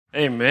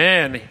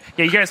Amen.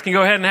 Yeah, you guys can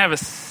go ahead and have a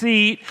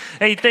seat.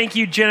 Hey, thank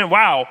you, Jenna.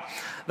 Wow,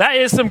 that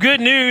is some good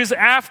news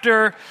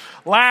after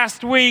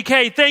last week.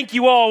 Hey, thank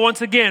you all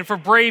once again for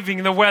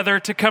braving the weather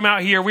to come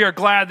out here. We are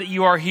glad that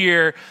you are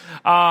here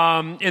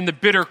in the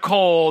bitter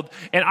cold,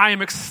 and I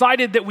am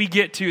excited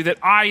that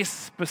I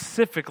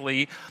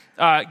specifically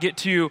get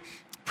to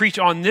preach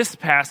on this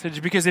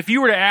passage, because if you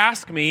were to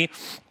ask me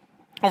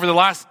over the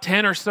last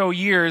 10 or so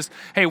years,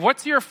 hey,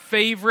 what's your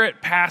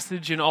favorite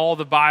passage in all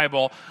the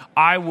Bible?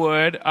 I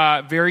would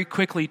very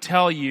quickly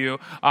tell you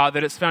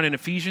that it's found in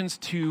Ephesians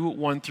 2,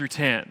 1 through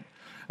 10.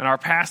 And our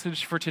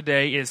passage for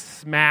today is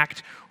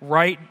smacked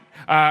right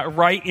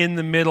in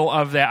the middle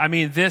of that. I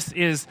mean, this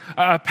is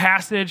a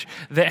passage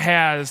that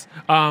has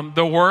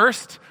the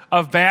worst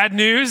of bad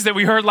news that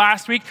we heard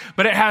last week,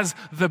 but it has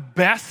the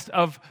best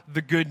of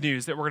the good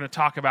news that we're going to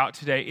talk about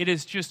today. It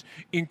is just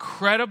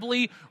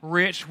incredibly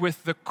rich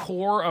with the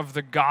core of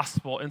the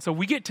gospel. And so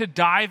we get to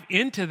dive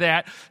into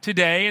that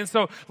today. And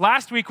so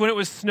last week when it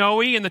was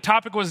snowy and the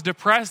topic was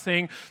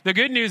depressing, the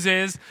good news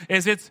is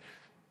it's,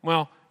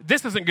 well,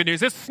 this isn't good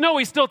news. It's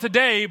snowy still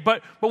today,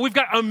 but we've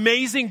got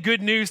amazing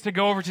good news to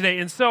go over today.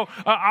 And so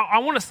I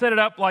want to set it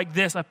up like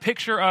this, a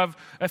picture of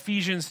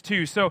Ephesians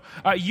 2. So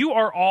you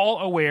are all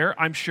aware,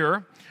 I'm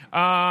sure,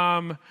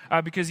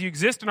 because you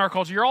exist in our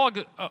culture, you're all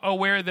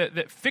aware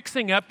that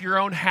fixing up your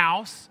own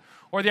house,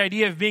 or the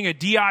idea of being a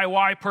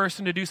DIY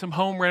person to do some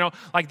home rental,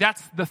 like that's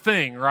the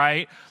thing,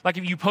 right? Like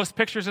if you post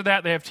pictures of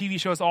that, they have TV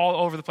shows all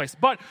over the place.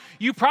 But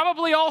you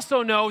probably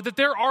also know that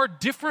there are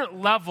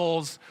different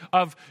levels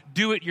of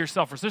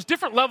do-it-yourselfers. There's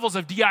different levels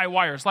of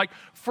DIYers. Like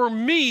for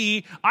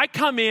me, I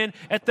come in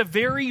at the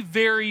very,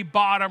 very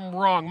bottom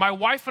rung. My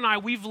wife and I,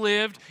 we've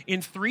lived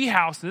in 3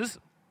 houses.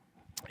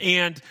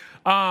 And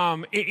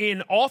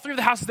in all 3 of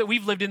the houses that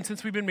we've lived in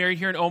since we've been married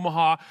here in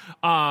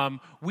Omaha,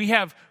 we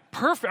have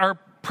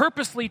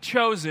purposely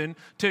chosen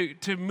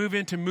to move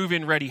into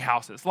move-in ready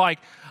houses. Like,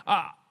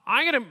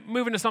 I'm going to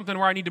move into something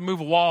where I need to move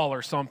a wall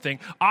or something.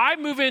 I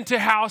move into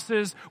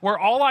houses where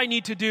all I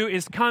need to do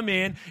is come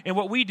in, and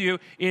what we do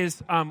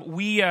is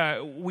we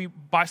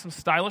buy some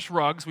stylish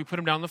rugs. We put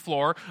them down on the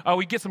floor.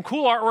 We get some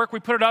cool artwork. We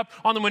put it up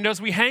on the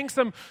windows. We hang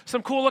some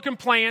cool-looking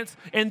plants,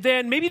 and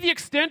then maybe the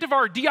extent of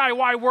our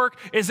DIY work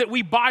is that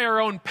we buy our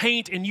own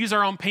paint and use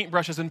our own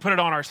paintbrushes and put it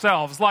on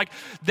ourselves. Like,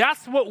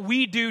 that's what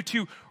we do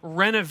to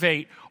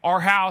renovate our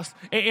house.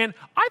 And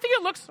I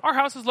think our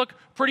houses look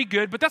pretty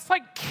good, but that's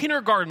like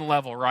kindergarten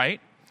level,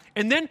 right?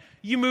 And then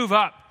you move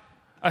up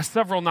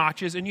several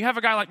notches, and you have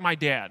a guy like my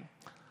dad.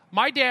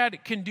 My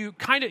dad can do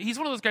he's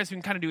one of those guys who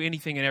can kind of do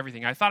anything and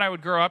everything. I thought I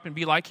would grow up and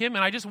be like him,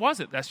 and I just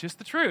wasn't. That's just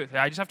the truth.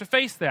 I just have to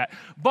face that.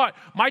 But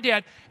my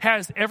dad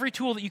has every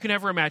tool that you can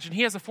ever imagine.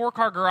 He has a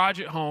 4-car garage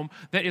at home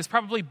that is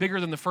probably bigger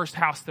than the first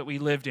house that we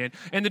lived in.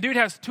 And the dude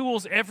has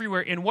tools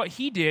everywhere. And what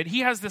he did, he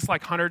has this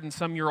like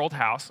 100-and-some-year-old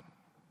house.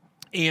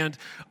 And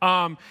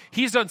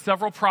he's done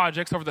several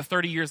projects over the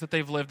 30 years that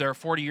they've lived there,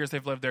 40 years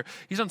they've lived there.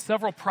 He's done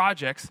several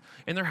projects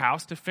in their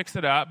house to fix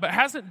it up, but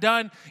hasn't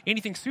done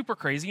anything super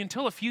crazy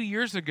until a few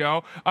years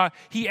ago.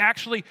 He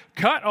actually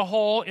cut a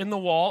hole in the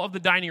wall of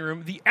the dining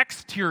room, the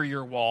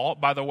exterior wall,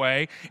 by the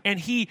way, and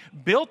he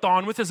built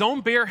on, with his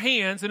own bare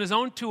hands and his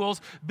own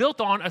tools,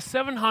 built on a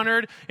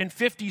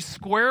 750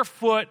 square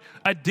foot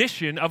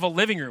addition of a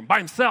living room by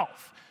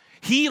himself.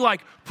 He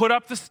put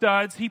up the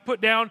studs, he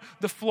put down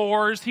the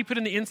floors, he put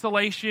in the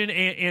insulation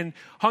and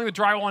hung the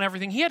drywall and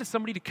everything. He had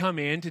somebody to come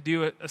in to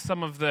do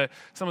some of the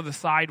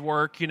side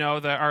work,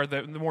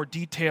 the more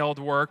detailed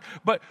work.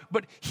 But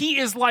he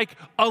is like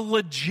a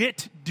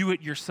legit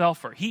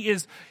do-it-yourselfer.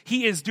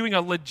 He is doing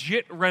a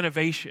legit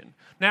renovation.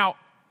 Now,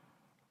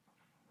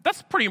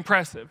 that's pretty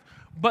impressive.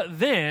 But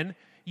then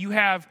you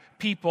have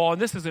people,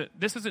 and this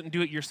isn't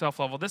do-it-yourself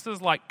level. This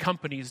is like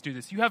companies do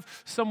this. You have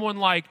someone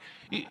like,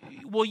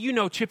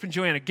 Chip and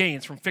Joanna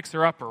Gaines from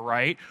Fixer Upper,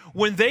 right?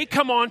 When they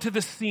come onto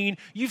the scene,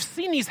 you've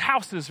seen these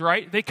houses,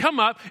 right? They come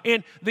up,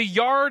 and the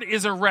yard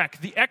is a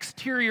wreck. The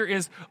exterior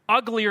is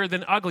uglier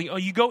than ugly.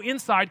 You go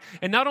inside,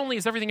 and not only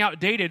is everything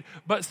outdated,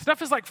 but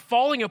stuff is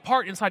falling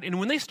apart inside. And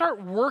when they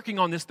start working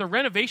on this, the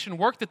renovation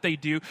work that they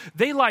do,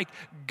 they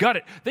gut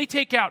it. They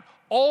take out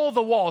all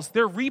the walls.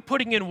 They're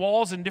re-putting in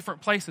walls in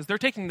different places. They're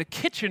taking the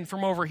kitchen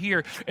from over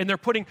here, and they're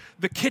putting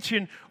the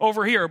kitchen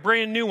over here, a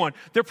brand new one.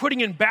 They're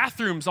putting in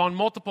bathrooms on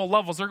multiple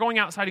levels. They're going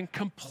outside and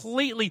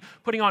completely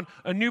putting on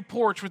a new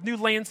porch with new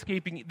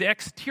landscaping, the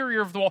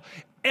exterior of the wall.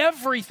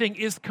 Everything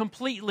is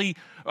completely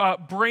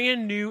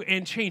brand new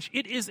and changed.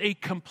 It is a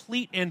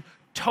complete and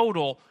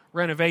total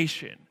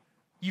renovation.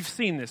 You've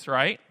seen this,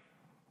 right?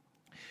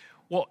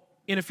 Well,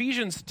 in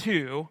Ephesians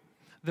 2,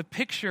 the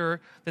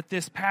picture that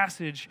this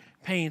passage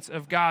paints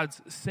of God's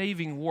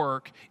saving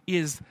work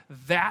is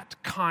that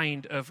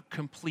kind of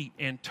complete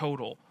and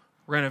total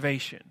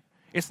renovation.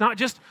 It's not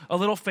just a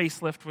little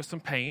facelift with some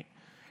paint.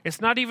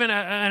 It's not even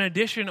an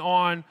addition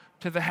on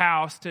to the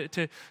house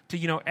to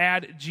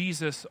add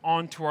Jesus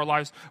onto our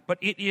lives, but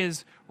it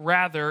is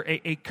rather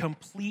a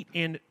complete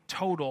and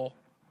total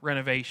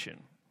renovation.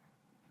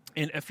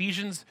 An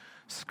Ephesians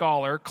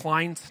scholar,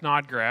 Klein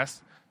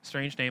Snodgrass,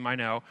 Strange name, I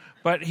know.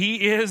 But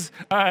he is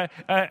an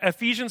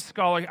Ephesians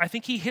scholar. I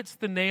think he hits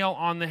the nail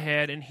on the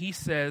head, and he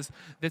says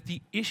that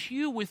the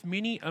issue with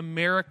many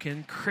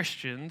American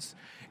Christians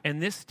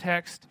and this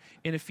text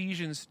in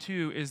Ephesians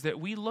 2 is that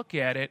we look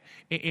at it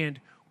and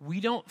we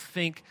don't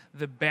think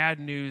the bad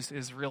news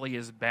is really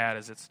as bad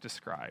as it's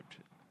described,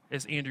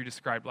 as Andrew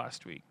described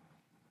last week.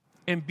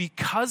 And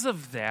because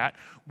of that,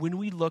 when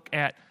we look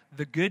at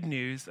the good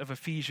news of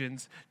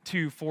Ephesians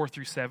 2, 4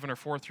 through 7 or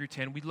 4 through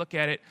 10, we look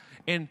at it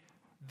and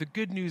the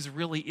good news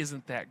really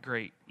isn't that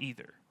great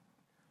either.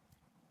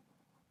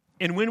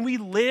 And when we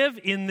live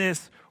in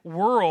this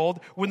world,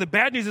 when the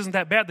bad news isn't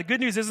that bad, the good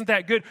news isn't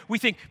that good, we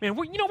think, man,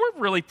 we're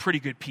really pretty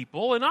good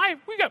people, and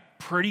we got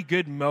pretty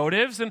good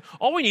motives, and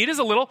all we need is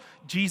a little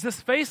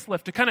Jesus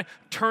facelift to kind of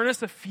turn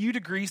us a few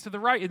degrees to the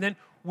right, and then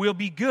we'll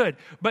be good.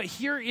 But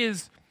here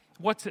is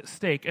what's at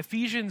stake.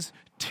 Ephesians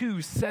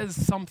 2 says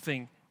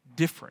something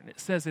different. It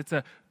says it's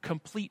a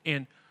complete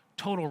and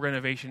total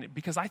renovation,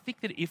 because I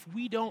think that if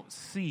we don't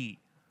see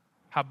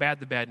how bad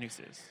the bad news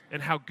is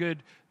and how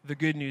good the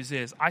good news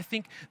is, I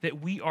think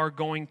that we are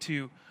going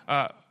to,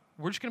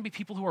 we're just going to be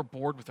people who are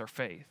bored with our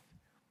faith.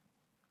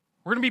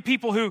 We're going to be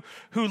people who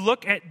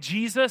look at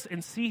Jesus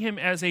and see him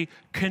as a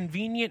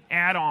convenient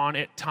add-on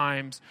at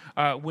times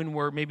when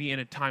we're maybe in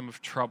a time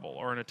of trouble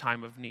or in a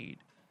time of need.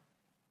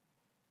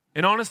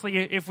 And honestly,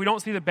 if we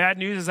don't see the bad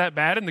news as that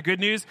bad and the good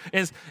news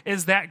is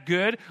that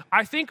good,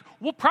 I think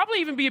we'll probably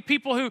even be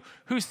people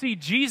who see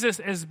Jesus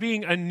as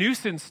being a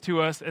nuisance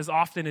to us as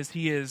often as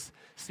he is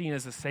seen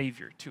as a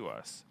savior to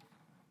us.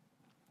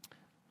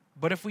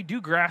 But if we do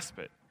grasp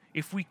it,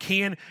 if we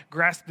can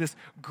grasp this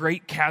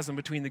great chasm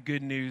between the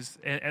good news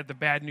and the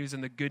bad news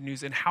and the good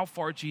news and how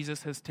far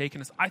Jesus has taken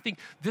us, I think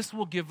this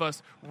will give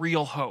us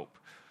real hope.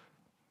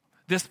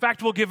 This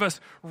fact will give us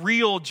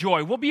real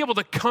joy. We'll be able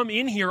to come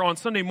in here on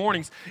Sunday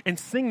mornings and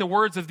sing the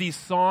words of these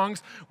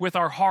songs with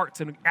our hearts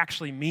and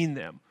actually mean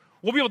them.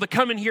 We'll be able to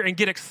come in here and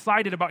get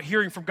excited about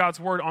hearing from God's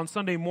word on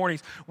Sunday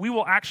mornings. We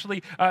will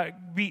actually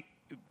be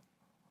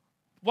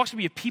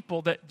a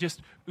people that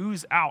just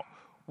ooze out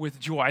with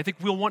joy. I think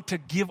we'll want to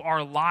give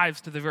our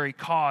lives to the very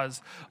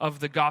cause of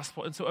the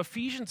gospel. And so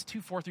Ephesians 2,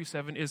 4 through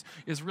 7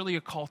 is really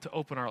a call to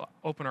open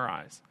our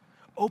eyes.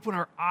 Open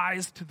our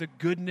eyes to the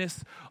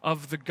goodness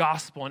of the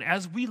gospel. And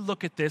as we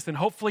look at this, and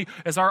hopefully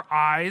as our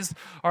eyes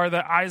are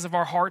the eyes of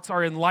our hearts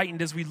are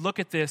enlightened as we look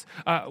at this,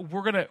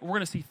 we're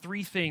gonna see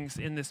three things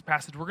in this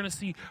passage. We're gonna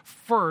see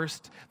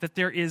first that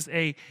there is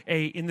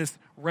in this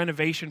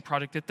renovation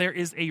project, that there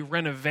is a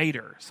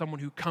renovator,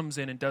 someone who comes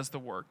in and does the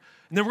work.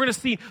 And then we're gonna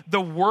see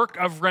the work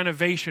of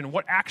renovation,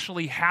 what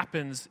actually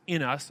happens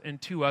in us and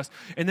to us.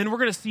 And then we're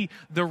gonna see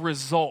the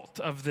result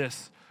of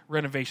this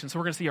renovation. So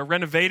we're gonna see a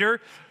renovator,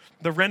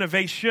 the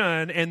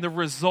renovation, and the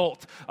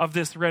result of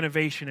this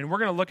renovation. And we're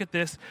going to look at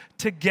this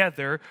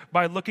together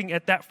by looking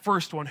at that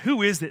first one.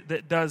 Who is it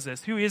that does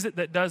this? Who is it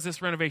that does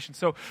this renovation?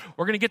 So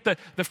we're going to get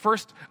the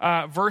first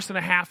verse and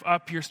a half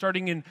up here,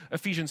 starting in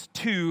Ephesians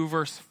 2,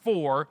 verse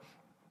 4.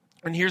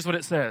 And here's what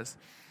it says.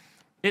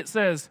 It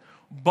says,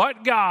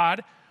 "But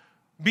God,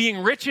 being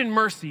rich in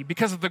mercy,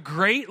 because of the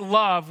great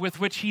love with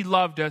which he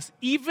loved us,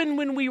 even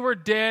when we were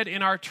dead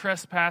in our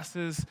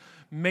trespasses,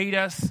 made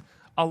us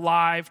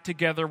alive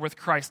together with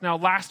Christ." Now,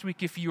 last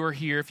week, if you were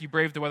here, if you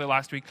braved the weather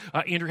last week,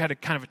 Andrew had a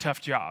kind of a tough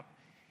job.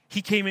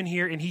 He came in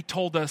here and he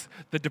told us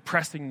the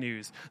depressing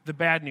news, the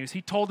bad news.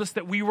 He told us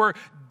that we were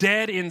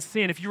dead in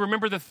sin. If you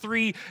remember the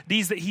 3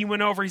 D's that he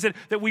went over, he said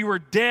that we were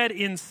dead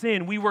in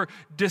sin. We were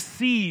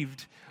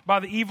deceived by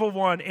the evil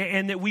one,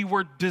 and that we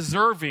were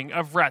deserving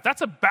of wrath.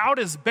 That's about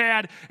as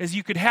bad as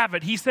you could have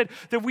it. He said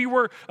that we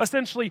were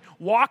essentially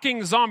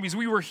walking zombies.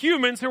 We were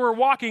humans who were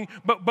walking,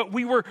 but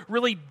we were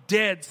really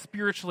dead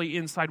spiritually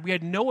inside. We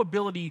had no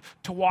ability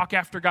to walk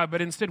after God,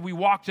 but instead we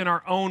walked in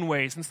our own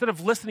ways. Instead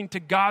of listening to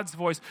God's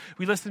voice,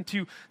 we listened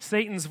to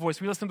Satan's voice.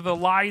 We listened to the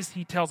lies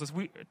he tells us.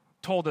 We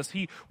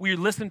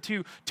listened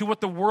to what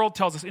the world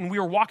tells us, and we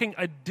were walking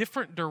a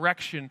different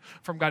direction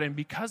from God. And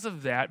because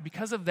of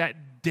that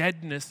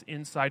deadness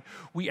inside,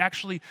 we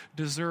actually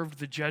deserved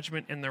the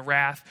judgment and the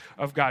wrath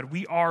of God.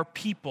 We are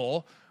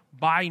people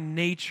by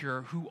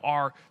nature who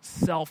are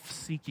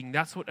self-seeking.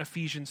 That's what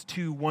Ephesians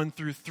 2, 1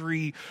 through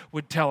 3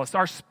 would tell us.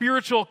 Our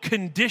spiritual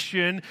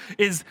condition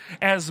is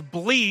as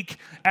bleak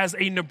as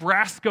a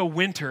Nebraska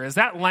winter. Is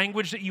that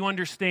language that you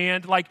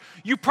understand? Like,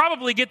 you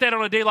probably get that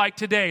on a day like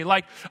today.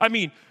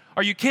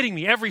 Are you kidding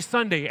me? Every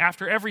Sunday,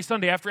 after every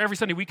Sunday,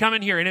 we come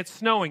in here and it's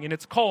snowing and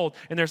it's cold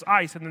and there's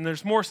ice and then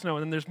there's more snow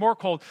and then there's more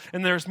cold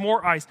and there's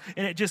more ice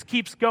and it just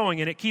keeps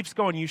going and it keeps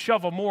going. You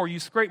shovel more, you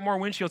scrape more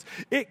windshields.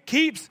 It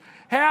keeps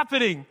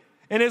happening.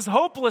 And as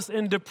hopeless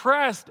and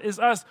depressed as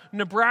us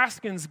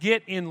Nebraskans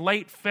get in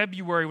late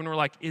February when we're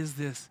like, is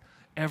this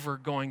ever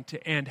going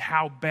to end?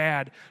 How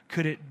bad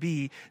could it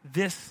be?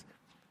 This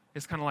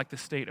is kind of like the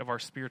state of our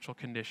spiritual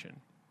condition.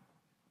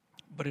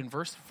 But in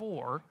verse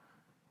 4,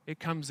 it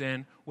comes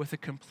in with a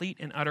complete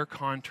and utter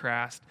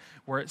contrast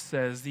where it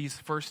says these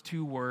first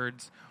 2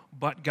 words,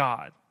 "but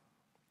God."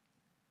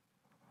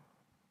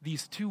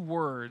 these two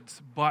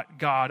words, but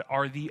God,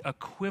 are the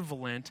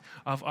equivalent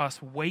of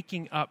us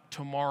waking up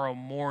tomorrow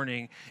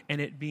morning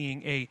and it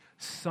being a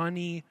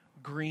sunny,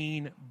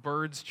 green,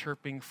 birds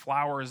chirping,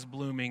 flowers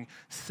blooming,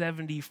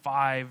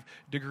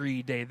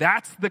 75-degree day.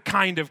 That's the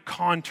kind of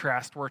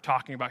contrast we're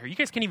talking about here. You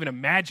guys can't even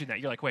imagine that.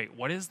 You're like, wait,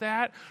 what is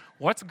that?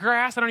 What's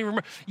grass? I don't even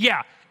remember.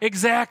 Yeah,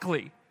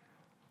 exactly.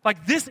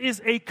 Like, this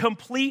is a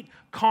complete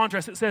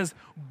contrast. It says,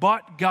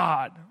 but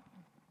God.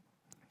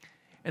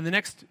 And the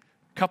next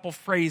couple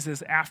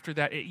phrases after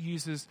that, it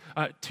uses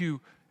to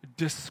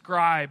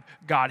describe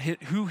God,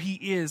 who he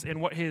is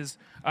and what his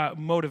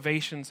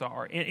motivations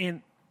are.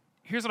 And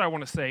here's what I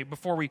want to say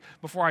before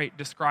I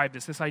describe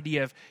this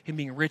idea of him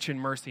being rich in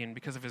mercy and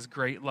because of his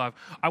great love.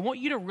 I want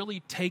you to really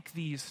take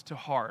these to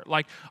heart.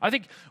 Like, I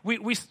think we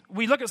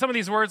look at some of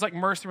these words like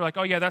mercy, we're like,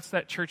 oh yeah, that's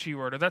that churchy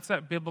word or that's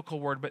that biblical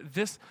word. But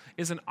this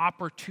is an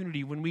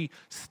opportunity when we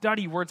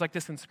study words like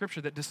this in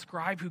Scripture that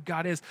describe who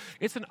God is.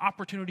 It's an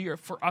opportunity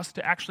for us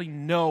to actually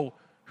know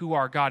who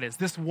our God is.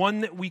 This one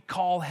that we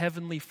call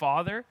Heavenly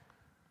Father,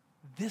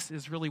 this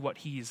is really what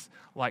he's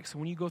like. So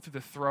when you go through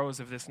the throes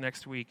of this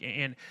next week,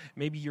 and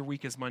maybe your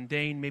week is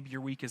mundane, maybe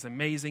your week is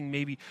amazing,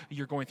 maybe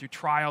you're going through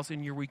trials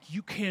in your week,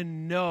 you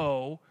can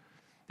know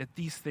that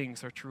these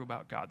things are true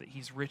about God, that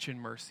he's rich in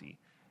mercy,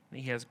 and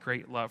he has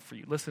great love for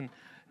you. Listen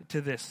to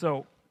this.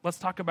 So let's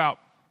talk about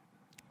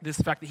this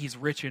fact that he's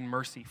rich in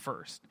mercy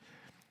first.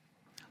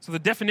 So the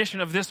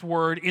definition of this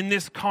word in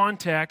this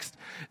context,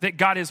 that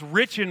God is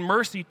rich in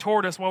mercy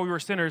toward us while we were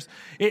sinners,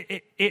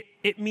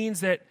 it means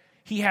that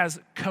he has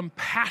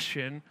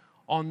compassion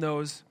on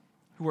those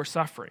who are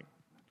suffering.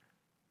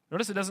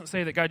 Notice it doesn't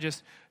say that God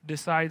just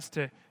decides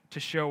to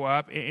show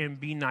up and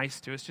be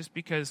nice to us just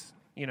because,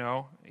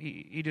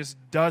 he just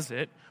does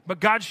it. But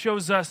God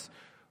shows us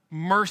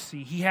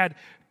mercy. He had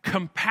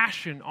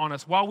compassion on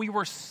us. While we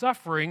were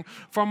suffering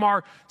from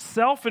our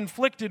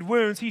self-inflicted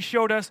wounds, he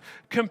showed us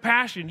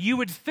compassion. You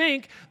would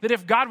think that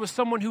if God was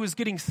someone who was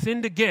getting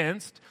sinned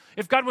against,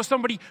 if God was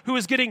somebody who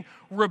was getting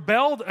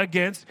rebelled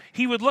against,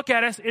 he would look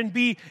at us and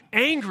be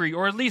angry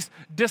or at least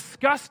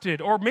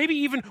disgusted or maybe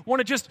even want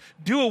to just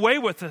do away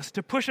with us,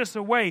 to push us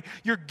away.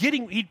 To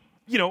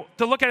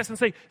look at us and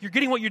say, you're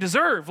getting what you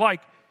deserve.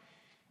 Like,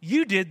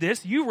 you did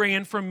this, you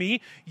ran from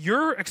me,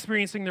 you're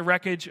experiencing the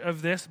wreckage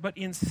of this, but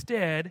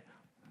instead,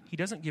 he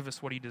doesn't give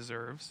us what he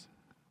deserves.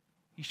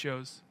 He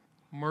shows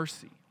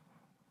mercy.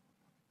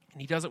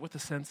 And he does it with a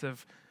sense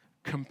of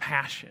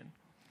compassion.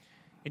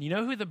 And you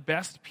know who the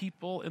best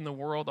people in the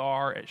world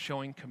are at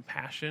showing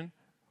compassion?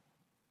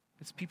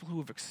 It's people who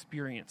have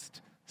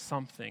experienced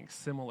something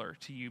similar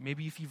to you.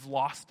 Maybe if you've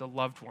lost a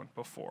loved one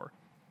before.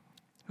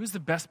 Who's the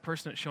best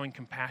person at showing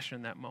compassion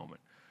in that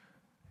moment?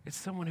 It's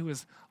someone who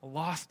has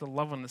lost a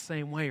loved one the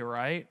same way,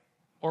 right?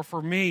 Or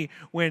for me,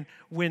 when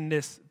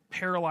this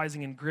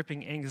paralyzing and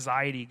gripping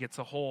anxiety gets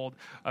a hold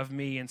of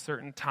me in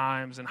certain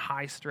times and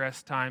high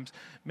stress times,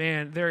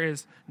 man, there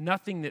is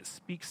nothing that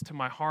speaks to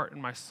my heart and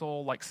my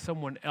soul like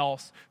someone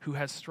else who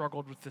has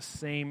struggled with the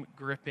same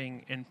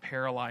gripping and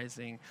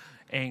paralyzing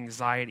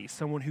anxiety.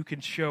 Someone who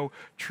can show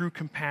true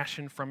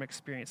compassion from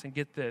experience. And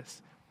get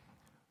this,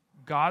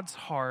 God's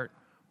heart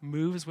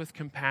moves with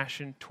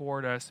compassion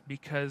toward us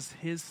because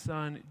his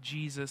son,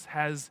 Jesus,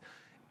 has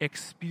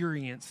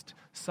experienced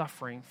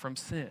suffering from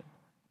sin.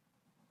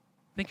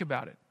 Think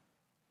about it.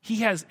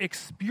 He has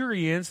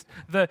experienced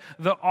the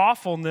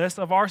awfulness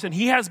of our sin.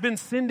 He has been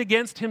sinned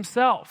against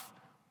himself.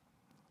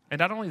 And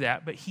not only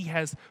that, but he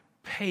has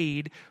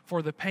paid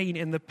for the pain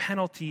and the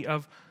penalty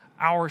of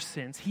our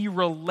sins. He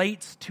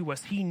relates to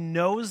us. He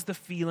knows the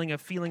feeling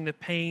of feeling the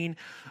pain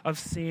of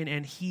sin,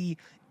 and he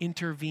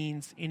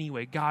intervenes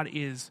anyway. God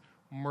is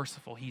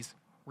merciful. He's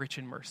rich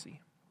in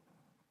mercy.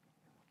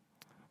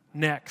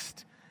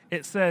 Next,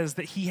 it says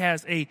that he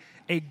has a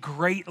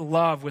great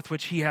love with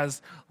which he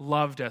has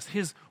loved us.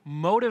 His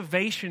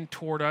motivation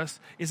toward us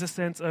is a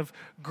sense of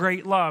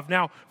great love.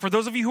 Now, for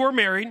those of you who are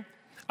married,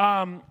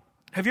 have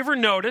you ever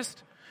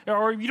noticed,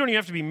 or you don't even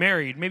have to be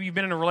married, maybe you've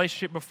been in a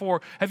relationship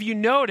before, have you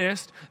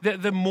noticed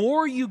that the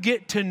more you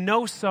get to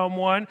know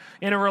someone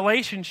in a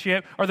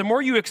relationship, or the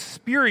more you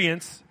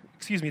experience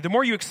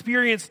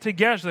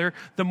together,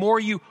 the more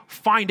you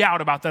find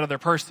out about that other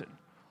person?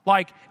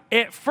 Like,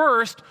 at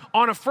first,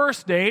 on a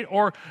first date,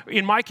 or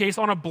in my case,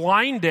 on a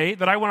blind date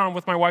that I went on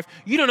with my wife,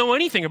 you don't know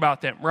anything about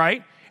them,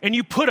 right? And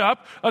you put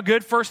up a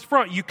good first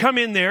front. You come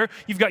in there,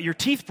 you've got your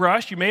teeth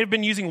brushed, you may have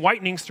been using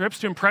whitening strips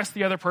to impress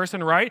the other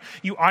person, right?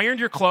 You ironed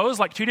your clothes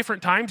like 2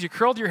 different times, you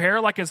curled your hair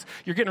like as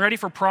you're getting ready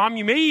for prom.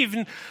 You may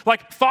even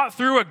thought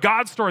through a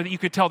God story that you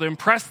could tell to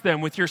impress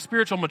them with your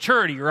spiritual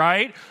maturity,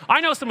 right?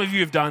 I know some of you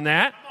have done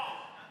that.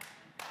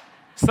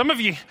 Some of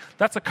you,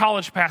 that's a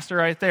college pastor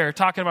right there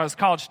talking about his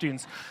college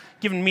students,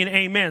 giving me an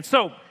amen.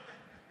 So,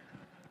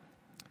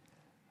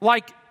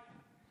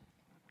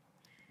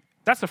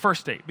 that's the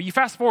first date. But you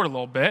fast forward a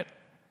little bit,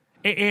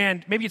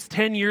 and maybe it's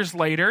 10 years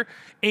later,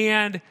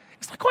 and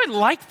it's not quite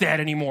like that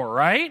anymore,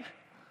 right?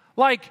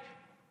 Like,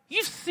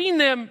 you've seen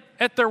them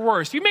at their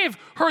worst. You may have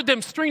heard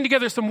them string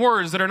together some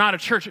words that are not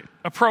church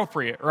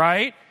appropriate,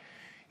 right?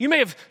 You may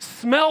have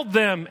smelled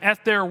them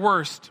at their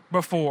worst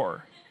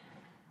before.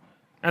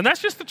 And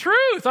that's just the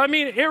truth. I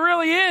mean, it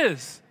really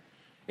is.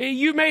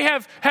 You may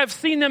have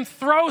seen them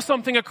throw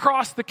something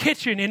across the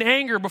kitchen in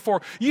anger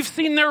before. You've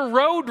seen their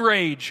road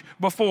rage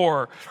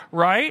before,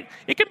 right?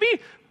 It can be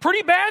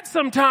pretty bad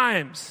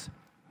sometimes.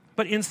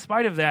 But in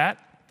spite of that,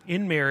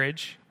 in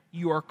marriage,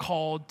 you are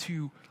called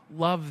to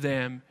love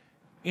them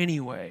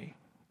anyway.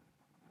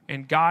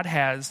 And God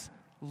has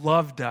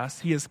loved us.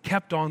 He has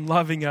kept on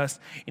loving us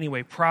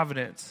anyway.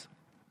 Providence.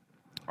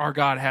 Our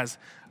God has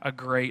a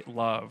great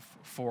love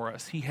for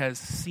us. He has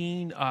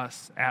seen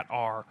us at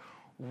our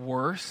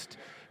worst.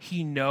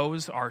 He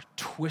knows our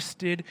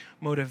twisted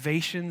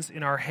motivations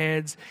in our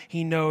heads.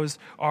 He knows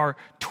our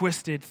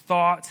twisted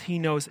thoughts. He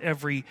knows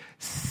every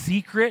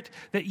secret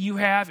that you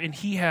have, and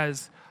He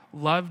has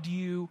loved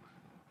you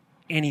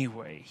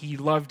anyway. He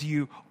loved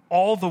you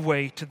all the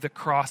way to the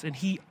cross, and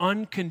He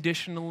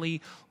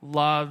unconditionally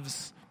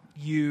loves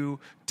you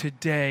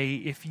today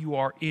if you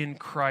are in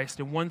Christ.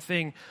 And one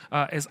thing,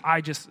 as I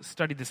just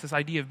studied this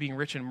idea of being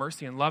rich in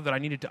mercy and love that I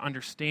needed to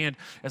understand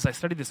as I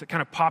studied this, it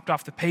kind of popped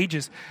off the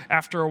pages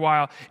after a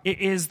while, it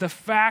is the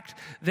fact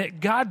that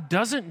God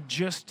doesn't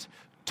just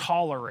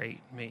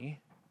tolerate me.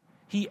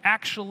 He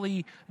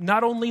actually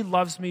not only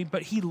loves me,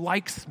 but He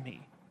likes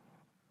me.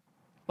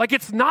 Like,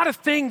 it's not a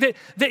thing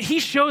that He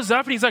shows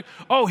up and He's like,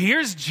 oh,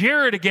 here's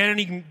Jared again, and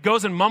he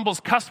goes and mumbles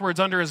cuss words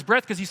under his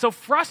breath because he's so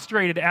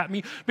frustrated at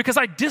me because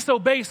I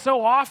disobey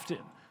so often.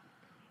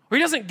 Or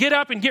He doesn't get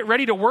up and get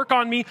ready to work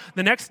on me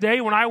the next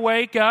day when I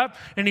wake up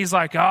and He's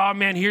like, oh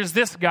man, here's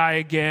this guy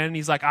again. And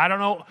He's like, I don't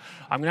know,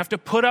 I'm going to have to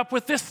put up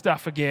with this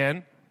stuff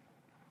again.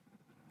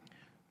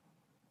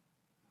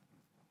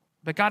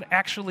 But God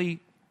actually,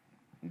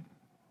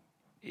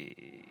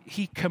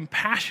 He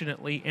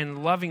compassionately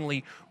and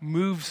lovingly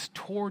moves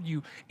toward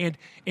you and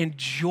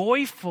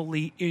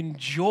joyfully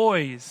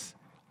enjoys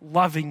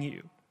loving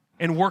you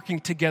and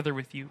working together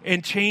with you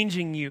and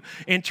changing you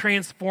and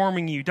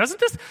transforming you. Doesn't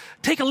this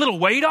take a little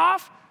weight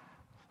off?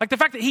 Like the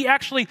fact that He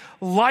actually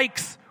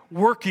likes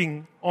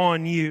working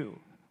on you.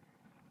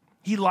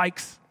 He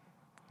likes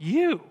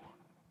you.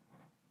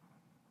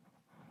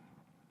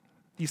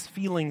 These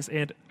feelings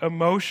and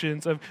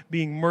emotions of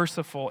being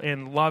merciful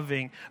and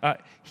loving,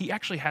 He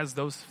actually has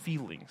those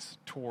feelings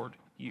toward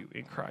you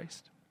in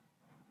Christ.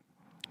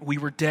 We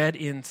were dead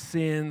in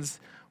sins,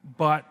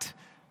 but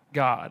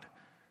God,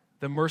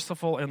 the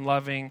merciful and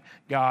loving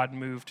God,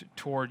 moved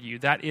toward you.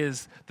 That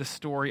is the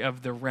story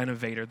of the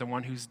renovator, the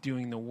one who's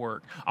doing the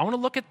work. I want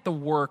to look at the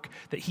work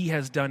that He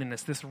has done in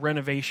this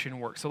renovation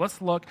work. So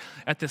let's look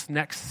at this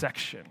next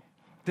section.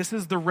 This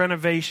is the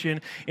renovation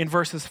in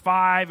verses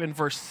 5 and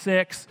verse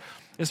 6.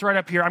 It's right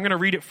up here. I'm going to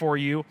read it for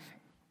you.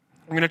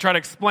 I'm going to try to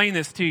explain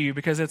this to you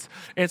because it's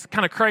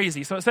kind of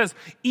crazy. So it says,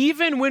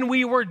 even when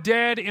we were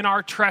dead in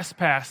our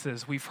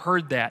trespasses, we've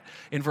heard that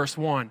in verse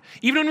 1.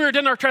 Even when we were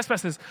dead in our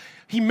trespasses,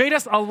 He made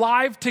us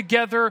alive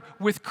together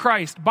with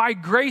Christ. By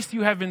grace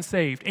you have been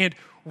saved, and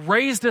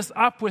raised us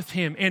up with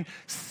Him and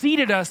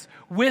seated us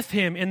with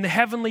Him in the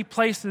heavenly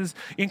places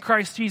in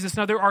Christ Jesus.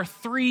 Now, there are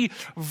 3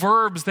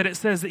 verbs that it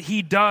says that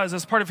He does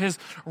as part of His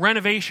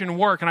renovation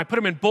work, and I put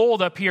them in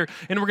bold up here,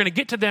 and we're going to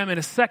get to them in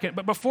a second.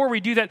 But before we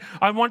do that,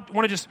 I want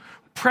to just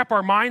prep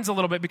our minds a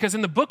little bit, because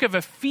in the book of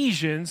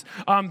Ephesians,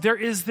 there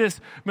is this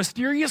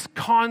mysterious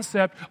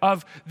concept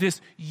of this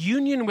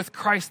union with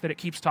Christ that it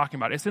keeps talking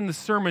about. It's in the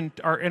sermon,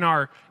 or in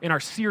our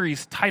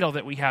series title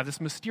that we have,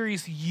 this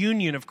mysterious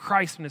union of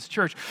Christ and His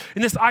church.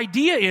 And this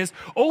idea is,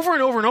 over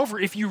and over and over,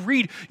 if you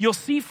read, you'll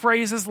see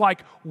phrases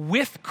like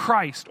with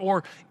Christ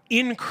or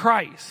in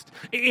Christ.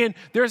 And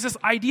there's this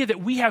idea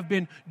that we have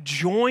been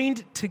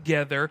joined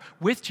together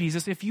with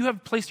Jesus. If you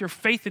have placed your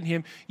faith in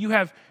Him, you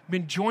have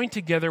been joined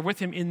together with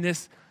Him in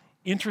this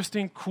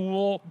interesting,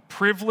 cool,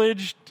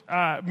 privileged,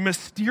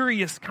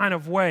 mysterious kind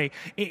of way.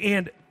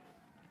 And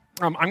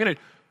I'm going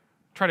to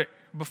try to,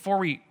 before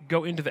we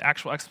go into the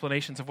actual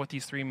explanations of what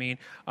these 3 mean,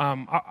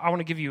 I want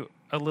to give you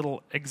a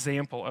little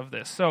example of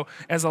this. So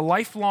as a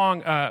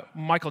lifelong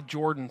Michael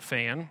Jordan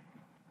fan,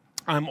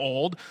 I'm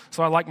old,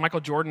 so I like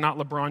Michael Jordan, not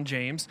LeBron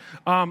James.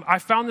 I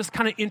found this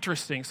kind of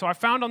interesting. So I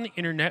found on the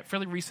internet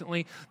fairly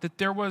recently that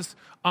there was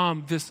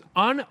this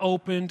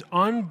unopened,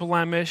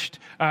 unblemished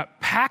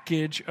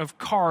package of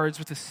cards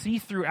with a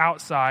see-through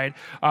outside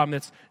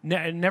that's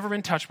never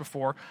been touched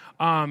before.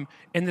 And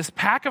this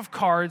pack of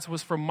cards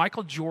was from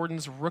Michael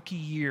Jordan's rookie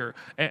year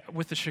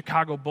with the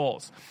Chicago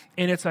Bulls.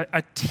 And it's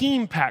a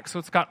team pack, so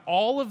it's got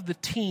all of the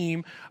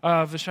team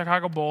of the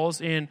Chicago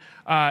Bulls in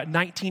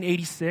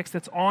 1986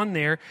 that's on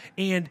there.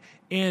 And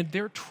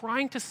they're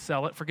trying to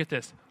sell it, forget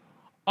this,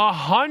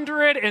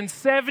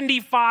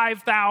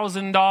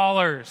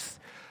 $175,000.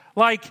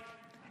 Like,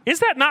 is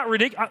that not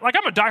ridiculous? Like,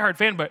 I'm a diehard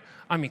fan, but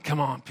I mean, come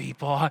on,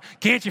 people.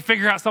 Can't you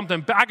figure out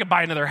something? I could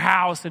buy another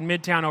house in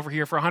Midtown over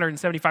here for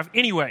 $175,000.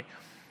 Anyway,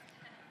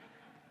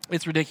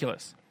 it's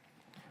ridiculous.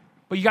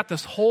 But you got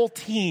this whole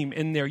team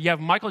in there. You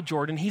have Michael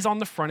Jordan. He's on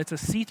the front. It's a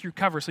see-through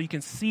cover, so you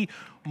can see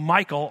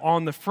Michael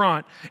on the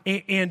front.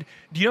 And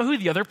do you know who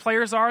the other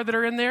players are that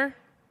are in there?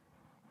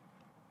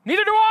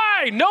 Neither do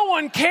I. No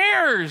one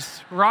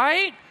cares,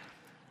 right?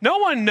 No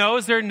one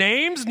knows their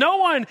names. No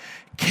one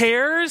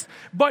cares.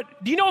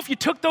 But do you know if you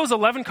took those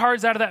 11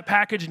 cards out of that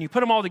package and you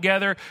put them all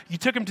together, you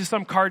took them to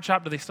some card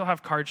shop, do they still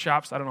have card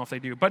shops? I don't know if they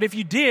do. But if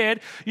you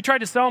did, you tried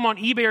to sell them on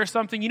eBay or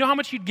something, you know how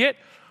much you'd get?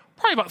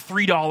 Probably about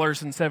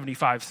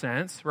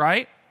 $3.75,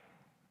 right?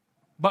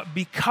 But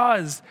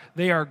because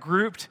they are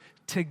grouped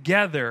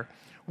together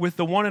with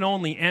the one and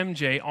only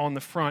MJ on the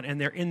front, and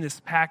they're in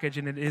this package,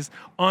 and it is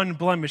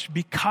unblemished.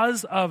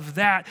 Because of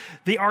that,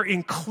 they are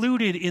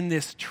included in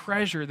this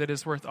treasure that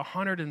is worth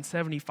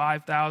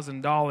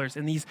 $175,000.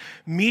 And these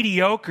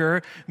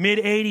mediocre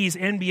mid-80s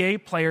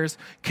NBA players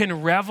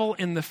can revel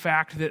in the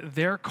fact that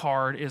their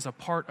card is a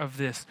part of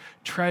this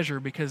treasure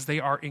because they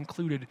are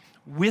included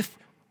with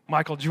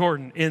Michael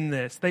Jordan in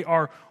this. They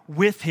are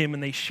with him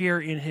and they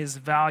share in his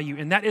value.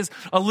 And that is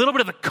a little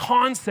bit of the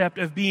concept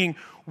of being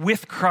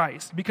with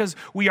Christ. Because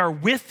we are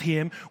with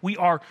him, we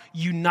are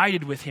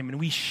united with him, and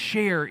we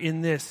share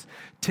in this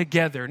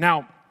together.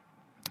 Now,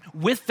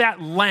 with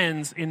that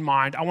lens in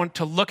mind, I want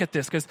to look at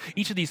this because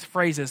each of these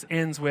phrases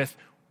ends with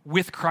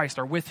Christ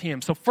or with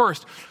him. So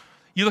first,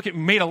 you look at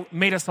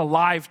made us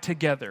alive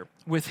together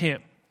with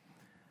him.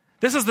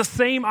 This is the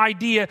same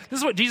idea. This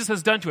is what Jesus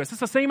has done to us. It's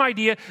the same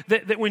idea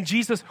that when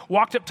Jesus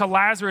walked up to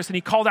Lazarus and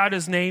he called out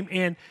his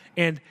name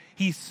and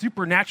he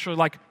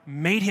supernaturally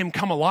made him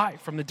come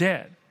alive from the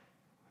dead.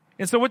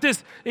 And so what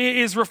this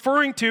is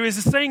referring to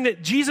is saying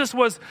that Jesus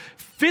was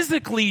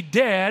physically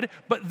dead,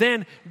 but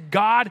then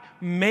God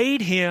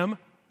made him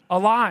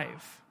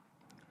alive.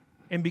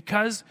 And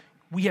because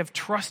we have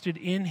trusted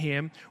in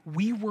him,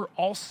 we were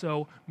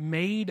also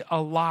made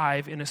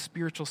alive in a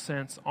spiritual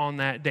sense on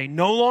that day.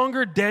 No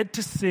longer dead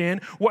to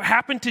sin. What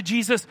happened to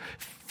Jesus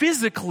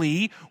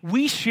physically,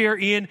 we share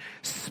in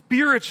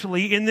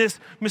spiritually in this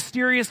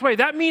mysterious way.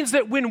 That means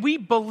that when we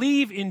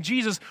believe in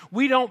Jesus,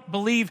 we don't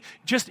believe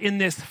just in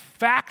this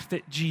fact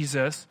that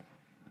Jesus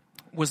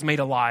was made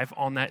alive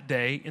on that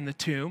day in the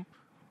tomb.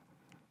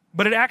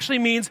 But it actually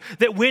means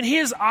that when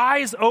his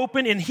eyes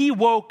open and he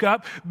woke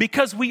up,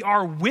 because we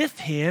are with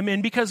him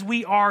and because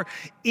we are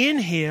in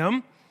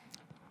him,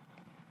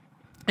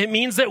 it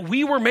means that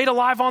we were made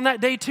alive on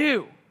that day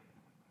too.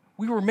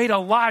 We were made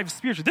alive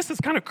spiritually. This is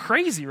kind of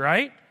crazy,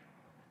 right?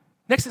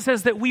 Next it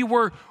says that we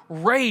were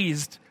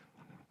raised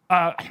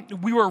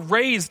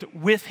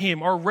with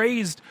him or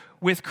raised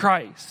with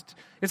Christ.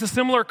 It's a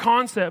similar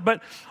concept,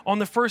 but on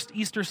the first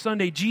Easter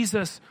Sunday,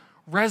 Jesus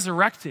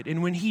resurrected.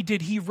 And when he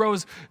did, he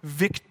rose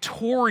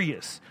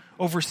victorious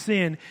over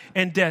sin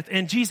and death.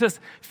 And Jesus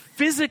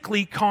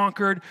physically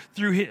conquered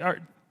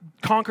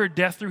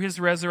death through his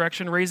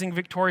resurrection, raising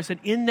victorious. And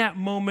in that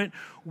moment,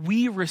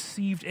 we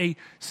received a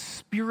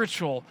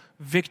spiritual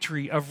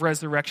victory of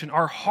resurrection.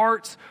 Our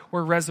hearts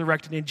were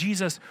resurrected, and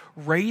Jesus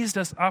raised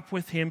us up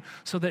with him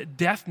so that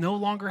death no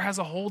longer has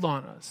a hold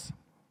on us.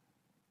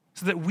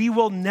 So that we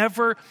will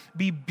never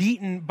be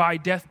beaten by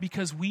death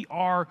because we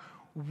are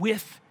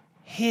with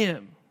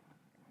him.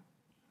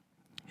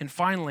 And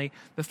finally,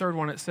 the third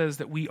one, it says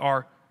that we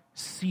are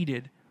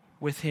seated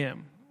with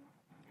him.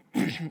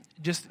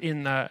 Just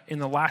in the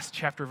last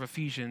chapter of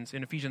Ephesians,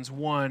 in Ephesians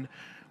 1,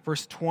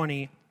 verse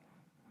 20,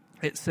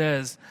 it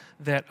says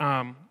that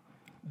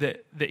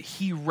that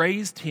he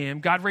raised him,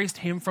 God raised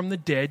him from the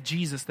dead,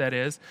 Jesus that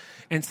is,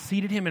 and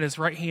seated him at his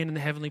right hand in the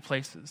heavenly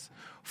places,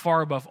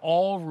 far above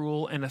all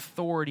rule and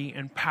authority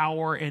and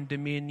power and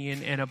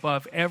dominion, and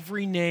above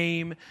every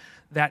name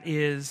that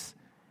is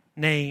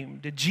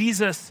named.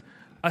 Jesus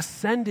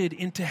ascended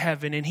into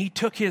heaven and he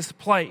took his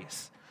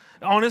place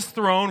on his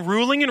throne,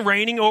 ruling and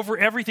reigning over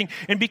everything.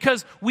 And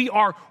because we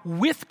are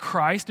with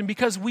Christ and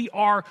because we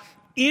are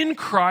in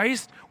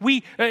Christ,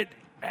 we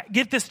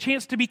get this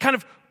chance to be kind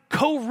of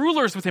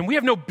co-rulers with him. We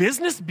have no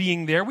business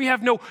being there. We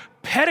have no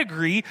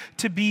pedigree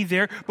to be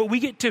there, but we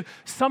get to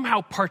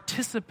somehow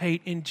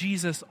participate in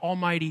Jesus'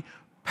 almighty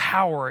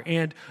power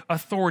and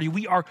authority.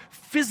 We are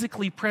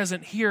physically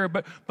present here,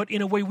 but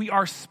in a way we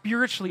are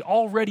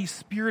already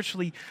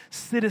spiritually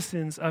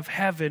citizens of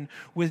heaven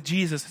with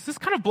Jesus. This is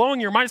kind of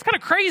blowing your mind. It's kind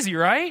of crazy,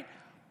 right?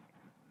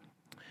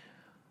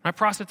 I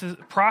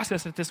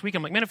processed it this week.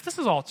 I'm like, man, if this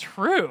is all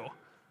true,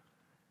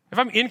 if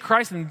I'm in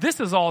Christ and this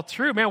is all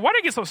true, man, why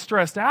did I get so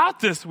stressed out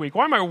this week?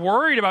 Why am I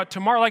worried about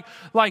tomorrow?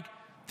 Like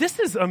this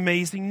is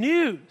amazing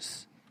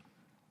news.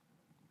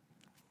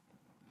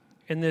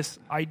 And this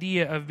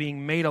idea of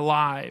being made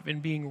alive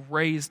and being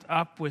raised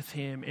up with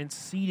him and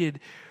seated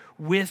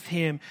with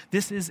him,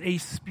 this is a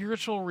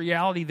spiritual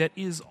reality that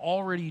is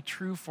already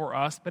true for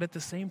us, but at the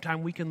same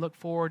time, we can look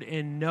forward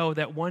and know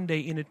that one day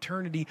in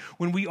eternity,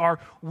 when we are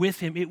with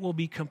him, it will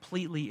be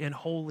completely and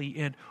wholly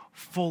and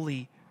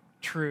fully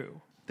true,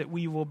 that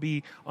we will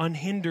be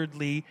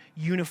unhinderedly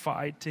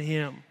unified to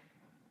him.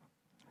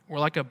 We're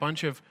like a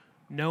bunch of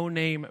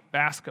no-name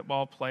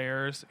basketball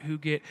players who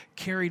get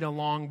carried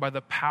along by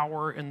the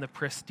power and the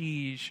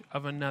prestige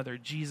of another.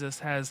 Jesus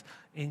has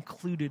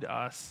included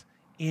us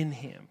in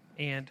him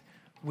and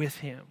with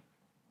him.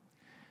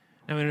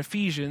 And in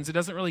Ephesians, it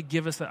doesn't really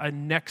give us a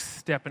next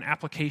step, an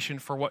application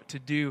for what to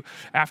do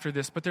after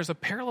this. But there's a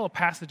parallel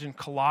passage in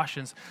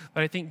Colossians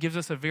that I think gives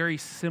us a very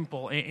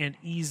simple and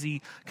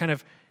easy kind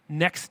of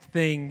next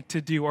thing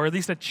to do, or at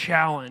least a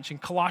challenge. In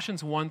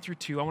Colossians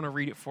 1-2, I want to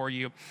read it for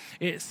you.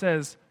 It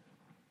says,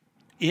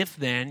 "If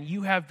then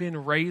you have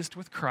been raised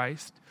with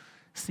Christ,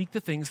 seek the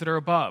things that are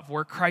above,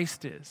 where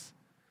Christ is,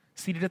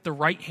 seated at the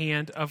right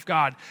hand of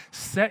God.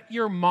 Set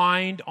your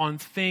mind on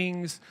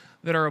things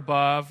that are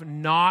above,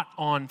 not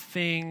on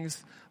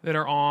things that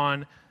are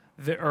on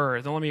the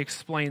earth." And let me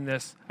explain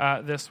this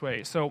this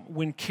way. So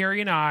when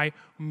Carrie and I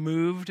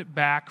moved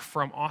back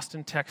from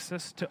Austin,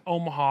 Texas to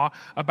Omaha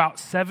about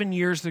 7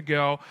 years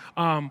ago,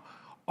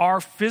 our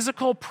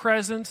physical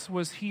presence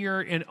was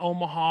here in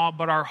Omaha,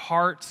 but our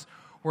hearts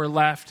were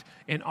left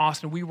in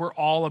Austin. We were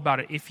all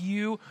about it. If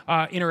you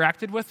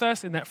interacted with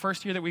us in that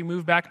first year that we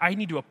moved back, I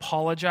need to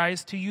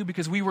apologize to you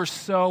because we were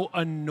so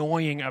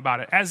annoying about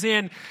it. As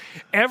in,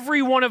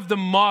 every one of the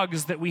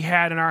mugs that we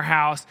had in our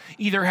house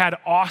either had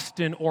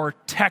Austin or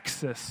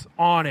Texas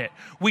on it.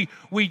 We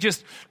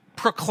just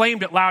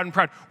proclaimed it loud and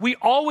proud. We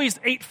always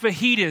ate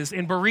fajitas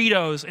and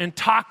burritos and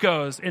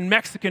tacos and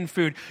Mexican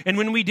food. And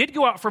when we did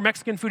go out for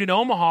Mexican food in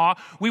Omaha,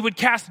 we would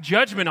cast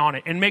judgment on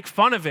it and make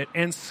fun of it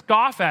and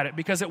scoff at it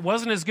because it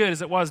wasn't as good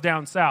as it was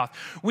down south.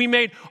 We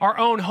made our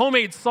own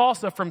homemade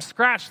salsa from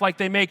scratch like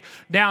they make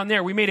down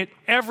there. We made it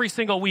every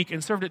single week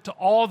and served it to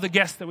all the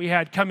guests that we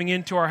had coming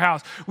into our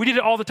house. We did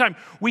it all the time.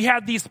 We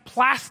had these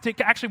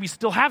plastic, actually we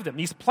still have them,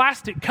 these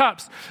plastic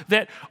cups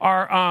that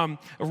are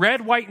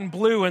red, white, and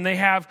blue, and they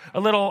have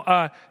a little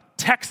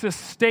Texas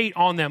state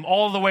on them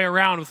all the way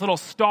around with little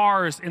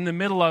stars in the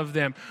middle of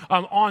them.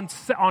 On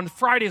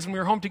Fridays when we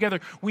were home together,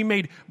 we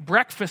made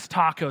breakfast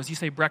tacos. You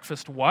say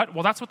breakfast what?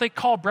 Well, that's what they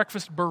call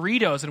breakfast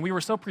burritos. And we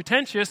were so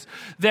pretentious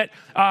that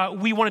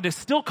we wanted to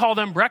still call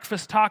them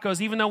breakfast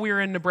tacos even though we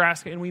were in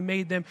Nebraska, and we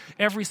made them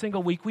every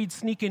single week. We'd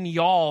sneak in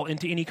y'all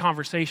into any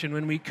conversation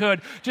when we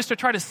could just to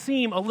try to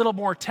seem a little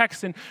more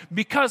Texan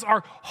because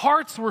our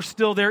hearts were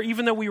still there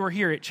even though we were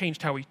here. It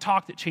changed how we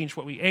talked. It changed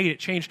what we ate. It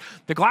changed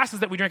the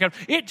glasses that we drank out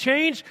of. It changed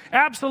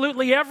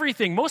absolutely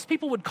everything. Most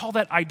people would call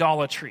that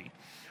idolatry.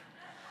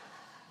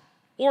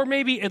 Or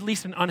maybe at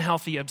least an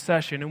unhealthy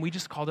obsession, and we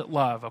just called it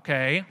love,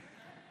 okay?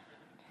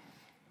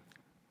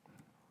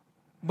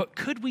 But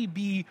could we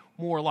be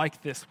more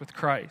like this with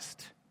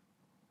Christ?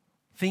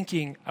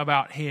 Thinking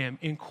about him,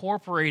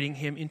 incorporating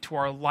him into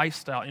our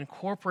lifestyle,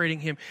 incorporating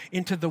him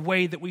into the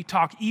way that we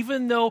talk.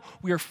 Even though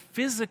we are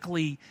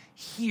physically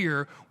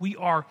here, we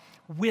are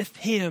with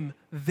him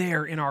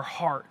there in our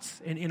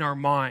hearts and in our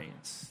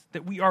minds.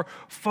 That we are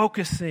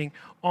focusing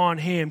on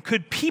him.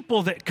 Could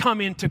people that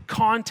come into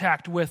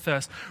contact with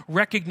us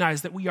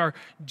recognize that we are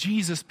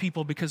Jesus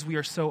people because we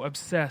are so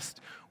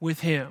obsessed with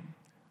him?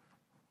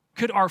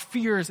 Could our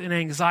fears and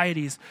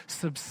anxieties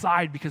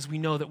subside because we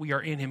know that we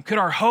are in him? Could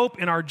our hope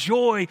and our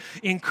joy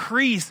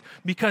increase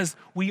because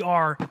we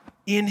are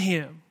in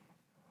him?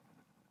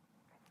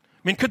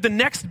 I mean, could the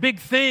next big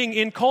thing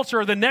in culture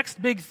or the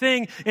next big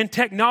thing in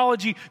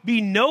technology be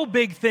no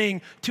big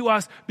thing to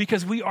us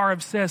because we are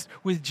obsessed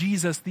with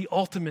Jesus, the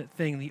ultimate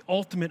thing, the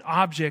ultimate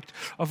object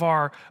of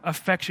our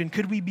affection?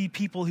 Could we be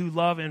people who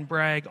love and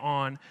brag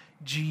on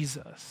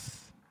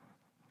Jesus?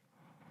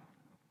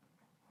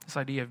 This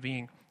idea of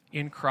being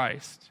in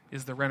Christ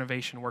is the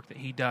renovation work that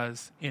he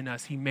does in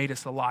us. He made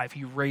us alive.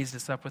 He raised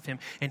us up with him,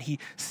 and he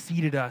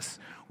seated us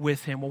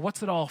with him. Well,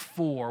 what's it all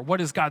for? What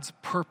is God's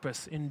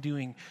purpose in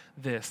doing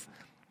this?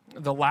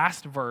 The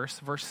last verse,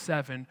 verse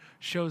 7,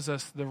 shows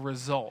us the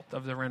result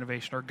of the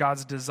renovation, or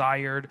God's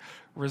desired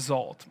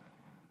result.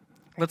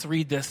 Let's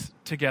read this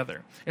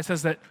together. It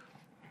says that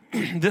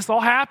this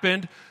all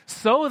happened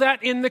so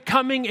that in the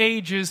coming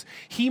ages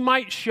he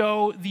might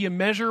show the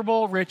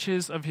immeasurable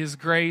riches of his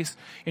grace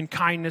and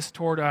kindness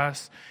toward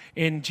us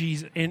in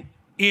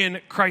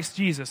Christ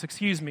Jesus.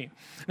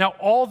 Now,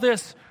 all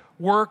this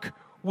work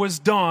was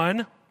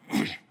done,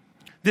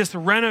 this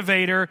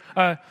renovator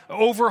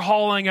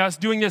overhauling us,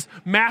 doing this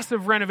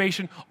massive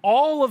renovation,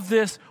 all of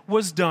this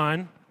was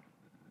done,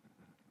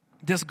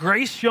 this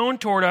grace shown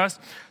toward us,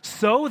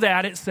 so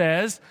that it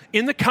says,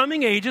 in the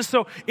coming ages,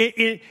 so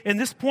in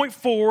this point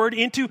forward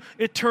into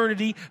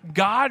eternity,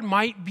 God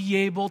might be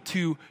able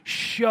to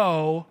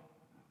show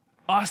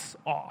us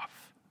off.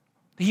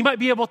 He might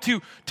be able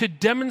to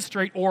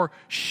demonstrate or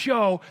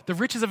show the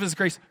riches of his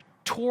grace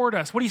toward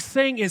us. What he's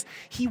saying is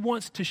he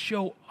wants to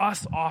show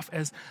us off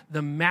as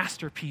the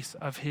masterpiece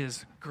of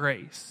his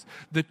grace,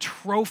 the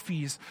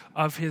trophies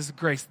of his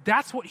grace.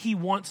 That's what he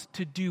wants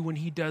to do when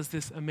he does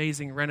this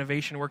amazing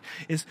renovation work,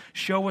 is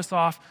show us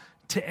off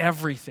to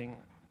everything.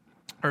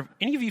 Are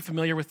any of you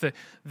familiar with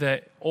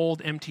the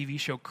old MTV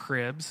show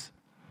Cribs?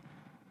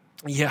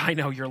 Yeah, I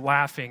know, you're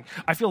laughing.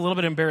 I feel a little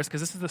bit embarrassed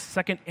because this is the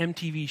second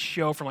MTV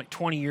show from like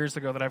 20 years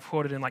ago that I've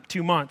quoted in like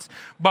 2 months,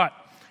 but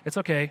it's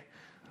okay.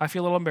 I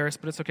feel a little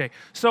embarrassed, but it's okay.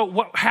 So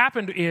what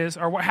happens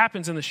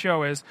in the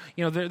show is,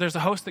 there's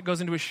a host that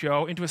goes into a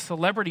show, into a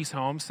celebrity's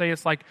home, say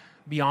it's like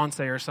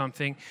Beyonce or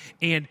something,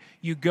 and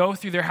you go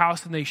through their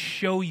house and they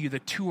show you the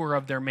tour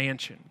of their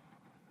mansion.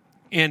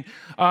 And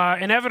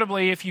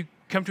inevitably, if you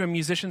come to a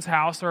musician's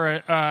house or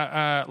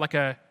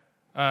an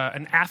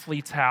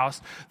athlete's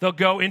house, they'll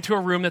go into a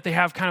room that they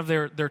have kind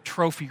of their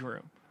trophy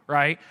room,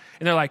 right?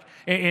 And they're like,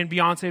 and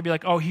Beyonce would be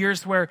like, oh,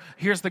 here's the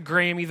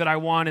Grammy that I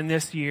won in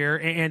this year,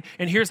 and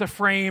here's a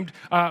framed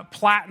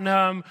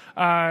platinum,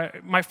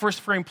 my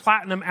first framed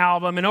platinum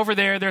album, and over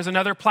there's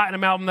another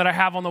platinum album that I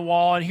have on the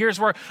wall, and here's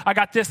where I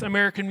got this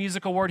American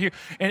Music Award here,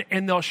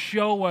 and they'll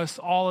show us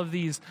all of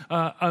these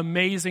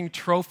amazing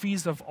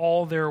trophies of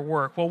all their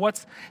work. Well,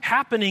 what's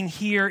happening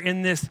here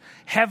in this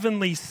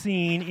heavenly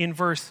scene in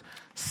verse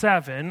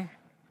 7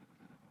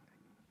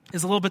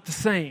 is a little bit the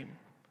same.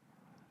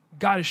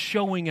 God is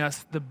showing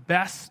us the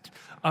best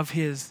of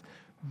his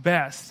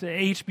best.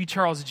 H.B.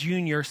 Charles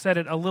Jr. said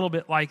it a little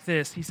bit like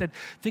this. He said,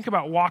 think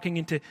about walking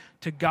into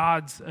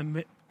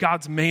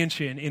God's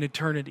mansion in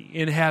eternity,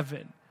 in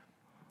heaven,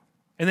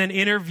 and then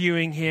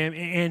interviewing him,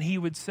 and he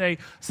would say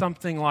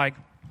something like,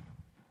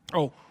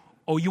 oh,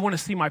 you want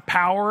to see my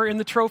power in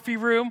the trophy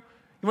room?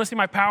 You want to see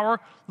my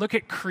power? Look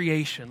at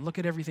creation. Look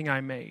at everything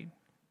I made.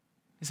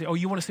 You say, oh,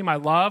 you want to see my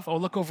love? Oh,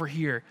 look over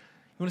here.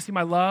 You want to see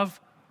my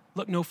love?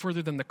 Look no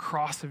further than the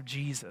cross of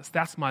Jesus.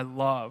 That's my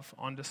love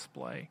on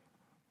display.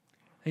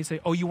 And you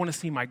say, oh, you want to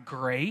see my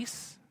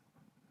grace?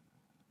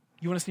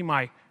 You want to see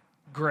my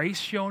grace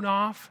shown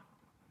off?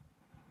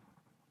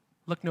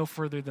 Look no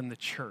further than the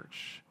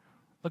church.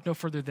 Look no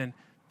further than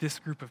this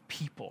group of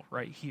people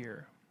right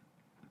here.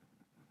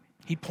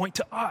 He'd point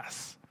to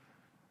us.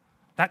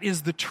 That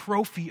is the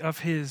trophy of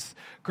his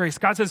grace.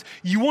 God says,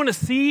 you want to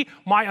see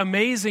my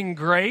amazing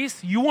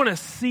grace? You want to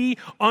see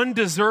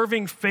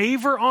undeserving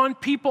favor on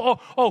people?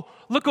 Oh,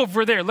 look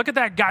over there. Look at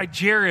that guy,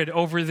 Jared,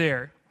 over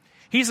there.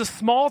 He's a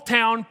small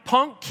town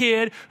punk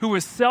kid who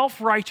was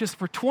self-righteous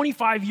for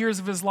 25 years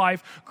of his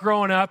life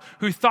growing up,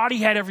 who thought he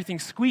had everything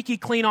squeaky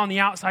clean on the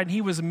outside, and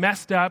he was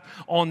messed up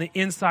on the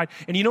inside.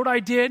 And you know what I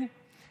did?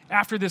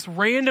 After this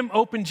random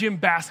open gym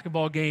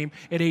basketball game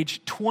at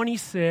age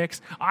 26,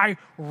 I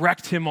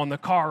wrecked him on the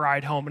car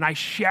ride home, and I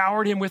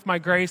showered him with my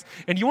grace.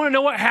 And you want to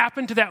know what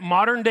happened to that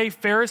modern-day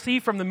Pharisee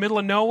from the middle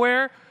of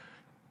nowhere?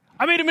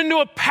 I made him into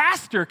a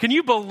pastor. Can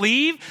you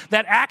believe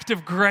that act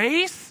of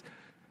grace?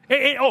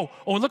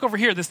 Look over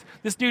here.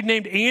 This dude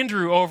named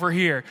Andrew over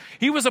here.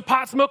 He was a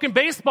pot-smoking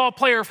baseball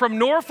player from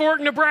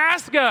Norfolk,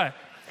 Nebraska.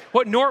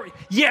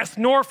 Yes,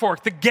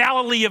 Norfolk, the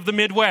Galilee of the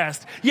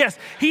Midwest. Yes,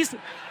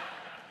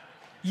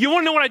 You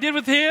want to know what I did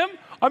with him?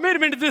 I made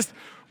him into this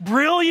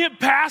brilliant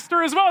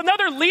pastor as well. Now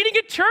they're leading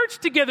a church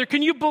together.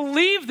 Can you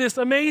believe this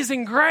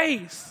amazing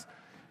grace?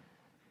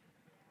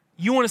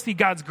 You want to see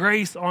God's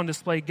grace on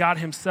display? God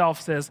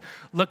himself says,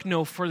 look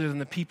no further than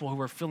the people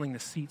who are filling the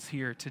seats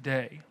here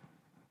today.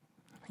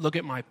 Look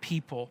at my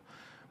people,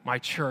 my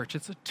church.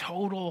 It's a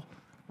total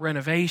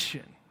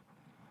renovation.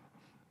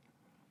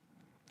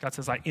 God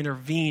says, I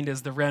intervened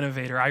as the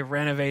renovator. I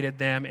renovated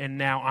them, and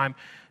now I'm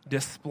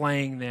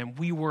displaying them.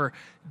 We were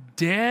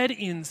dead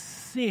in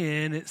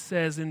sin, it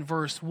says in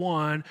verse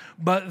 1,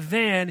 but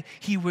then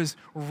he was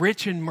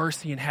rich in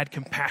mercy and had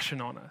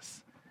compassion on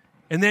us.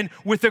 And then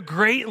with a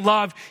great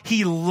love,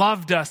 he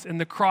loved us in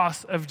the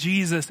cross of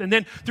Jesus. And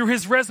then through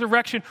his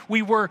resurrection,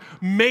 we were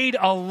made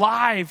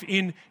alive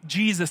in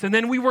Jesus. And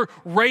then we were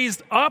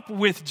raised up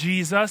with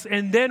Jesus.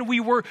 And then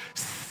we were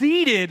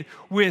seated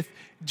with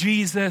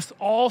Jesus,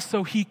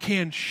 also he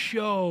can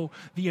show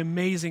the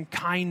amazing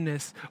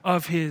kindness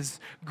of his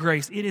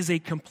grace. It is a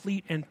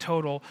complete and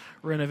total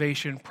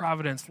renovation.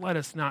 Providence, let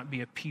us not be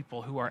a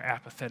people who are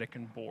apathetic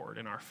and bored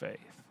in our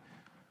faith.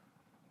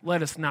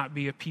 Let us not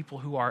be a people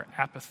who are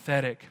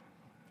apathetic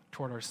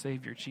toward our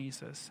Savior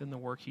Jesus and the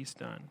work he's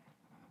done.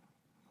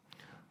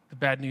 The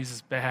bad news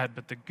is bad,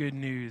 but the good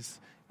news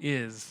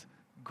is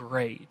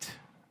great.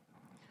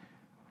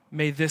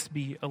 May this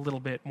be a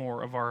little bit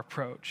more of our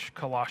approach.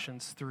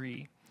 Colossians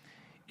 3.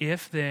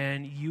 If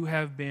then you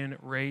have been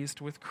raised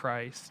with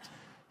Christ,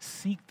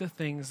 seek the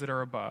things that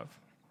are above,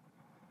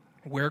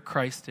 where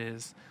Christ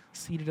is,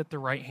 seated at the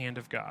right hand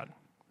of God.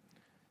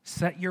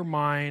 Set your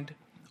mind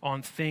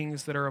on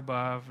things that are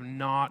above,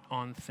 not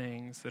on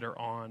things that are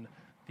on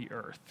the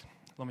earth.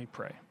 Let me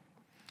pray.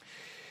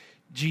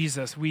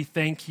 Jesus, we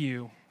thank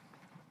you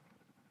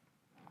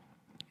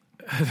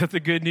that the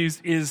good news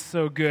is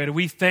so good.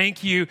 We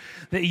thank you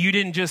that you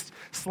didn't just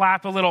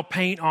slap a little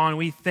paint on.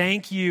 We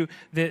thank you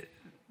that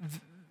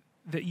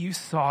you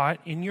saw it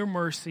in your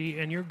mercy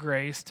and your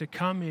grace to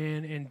come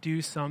in and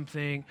do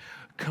something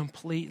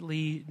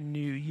completely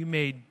new. You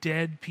made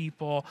dead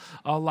people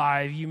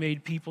alive. You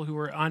made people who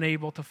were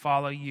unable to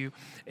follow you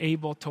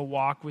able to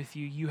walk with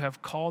you. You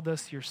have called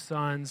us your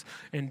sons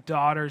and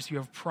daughters. You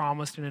have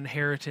promised an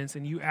inheritance,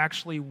 and you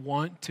actually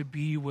want to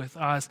be with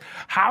us.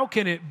 How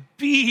can it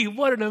be?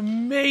 What an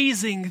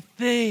amazing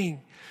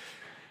thing.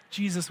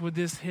 Jesus, would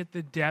this hit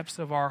the depths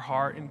of our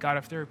heart? And God,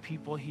 if there are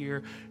people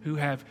here who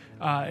have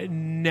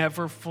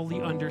never fully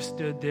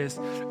understood this,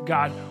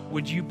 God,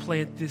 would you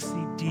plant this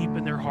seed deep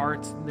in their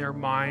hearts and their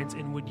minds,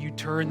 and would you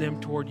turn them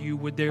toward you?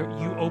 Would you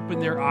open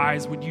their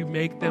eyes? Would you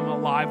make them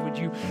alive? Would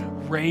you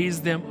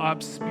raise them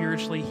up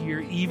spiritually here,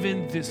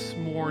 even this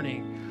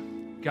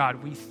morning?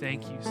 God, we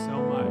thank you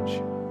so much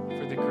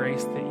for the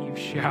grace that you've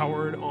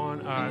showered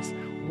on us.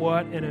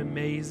 What an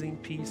amazing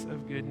piece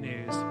of good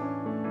news.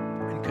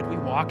 And could we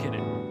walk in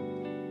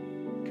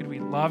it? Could we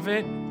love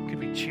it? Could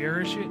we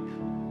cherish it?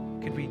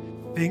 Could we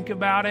think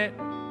about it?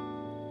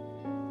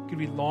 Could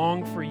we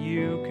long for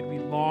you? Could we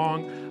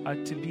long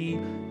to be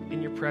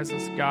in your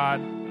presence,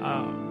 God?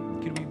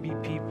 Could we be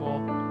people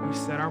who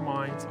set our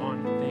minds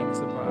on things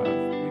above?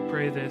 We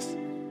pray this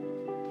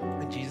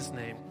in Jesus'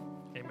 name.